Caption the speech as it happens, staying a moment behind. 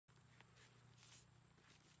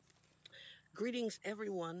Greetings,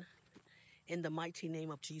 everyone, in the mighty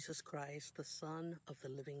name of Jesus Christ, the Son of the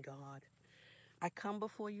living God. I come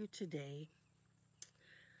before you today,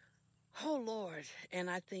 oh Lord,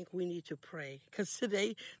 and I think we need to pray because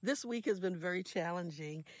this week has been very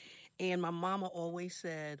challenging. And my mama always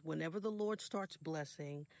said, whenever the Lord starts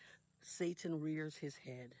blessing, Satan rears his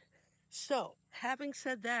head. So, having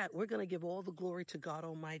said that, we're going to give all the glory to God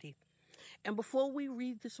Almighty. And before we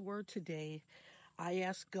read this word today, I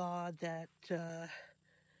ask God that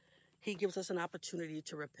He gives us an opportunity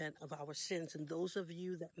to repent of our sins. And those of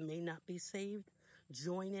you that may not be saved,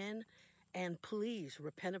 join in and please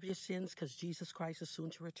repent of your sins because Jesus Christ is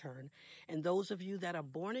soon to return. And those of you that are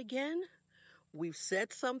born again, we've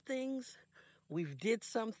said some things, we've did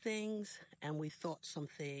some things, and we thought some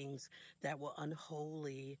things that were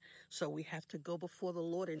unholy. So we have to go before the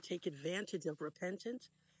Lord and take advantage of repentance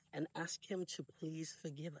and ask Him to please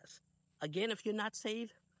forgive us. Again, if you're not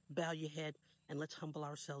saved, bow your head and let's humble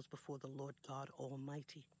ourselves before the Lord God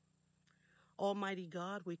Almighty. Almighty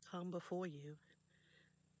God, we come before you,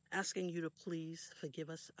 asking you to please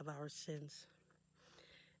forgive us of our sins.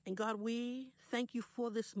 And God, we thank you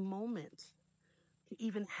for this moment to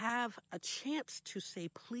even have a chance to say,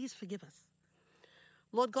 please forgive us.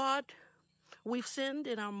 Lord God, we've sinned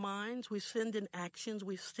in our minds, we've sinned in actions,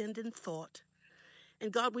 we've sinned in thought.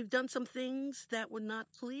 And God, we've done some things that were not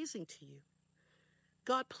pleasing to you.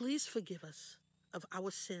 God, please forgive us of our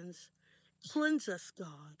sins. Cleanse us,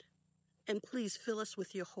 God, and please fill us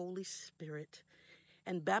with your Holy Spirit.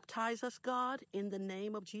 And baptize us, God, in the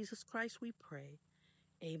name of Jesus Christ, we pray.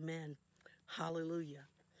 Amen. Hallelujah.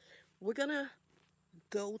 We're going to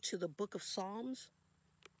go to the book of Psalms,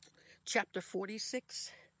 chapter 46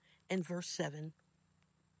 and verse 7.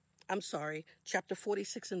 Chapter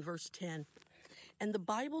 46 and verse 10. And the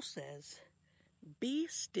Bible says, "Be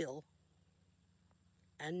still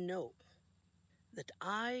and know that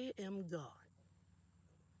I am God.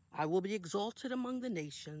 I will be exalted among the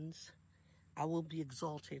nations. I will be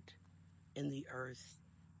exalted in the earth."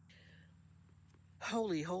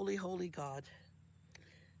 Holy, holy, holy God.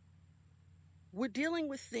 We're dealing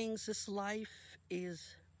with things. This life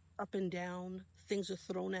is up and down. Things are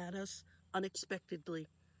thrown at us unexpectedly.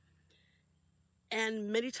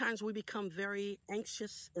 And many times we become very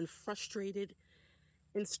anxious and frustrated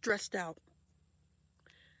and stressed out,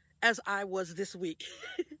 as I was this week.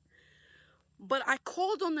 But I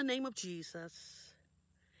called on the name of Jesus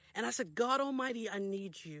and I said, God Almighty, I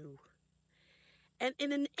need you. And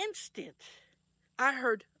in an instant, I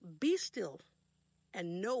heard, be still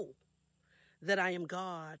and know that I am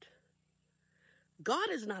God. God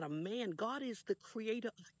is not a man. God is the creator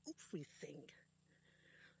of everything.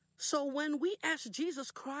 So when we ask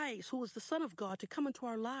Jesus Christ, who is the Son of God, to come into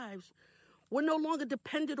our lives, we're no longer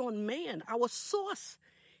dependent on man. Our source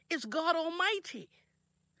is God Almighty.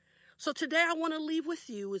 So today I want to leave with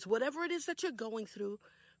you is whatever it is that you're going through,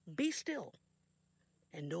 be still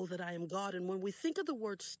and know that I am God. And when we think of the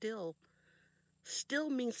word still,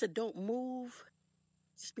 still means that don't move,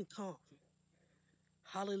 just be calm.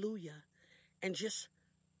 Hallelujah. And just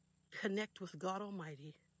connect with God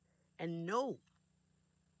Almighty and know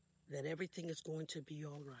that everything is going to be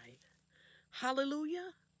all right.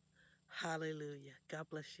 Hallelujah. Hallelujah. God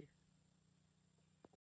bless you.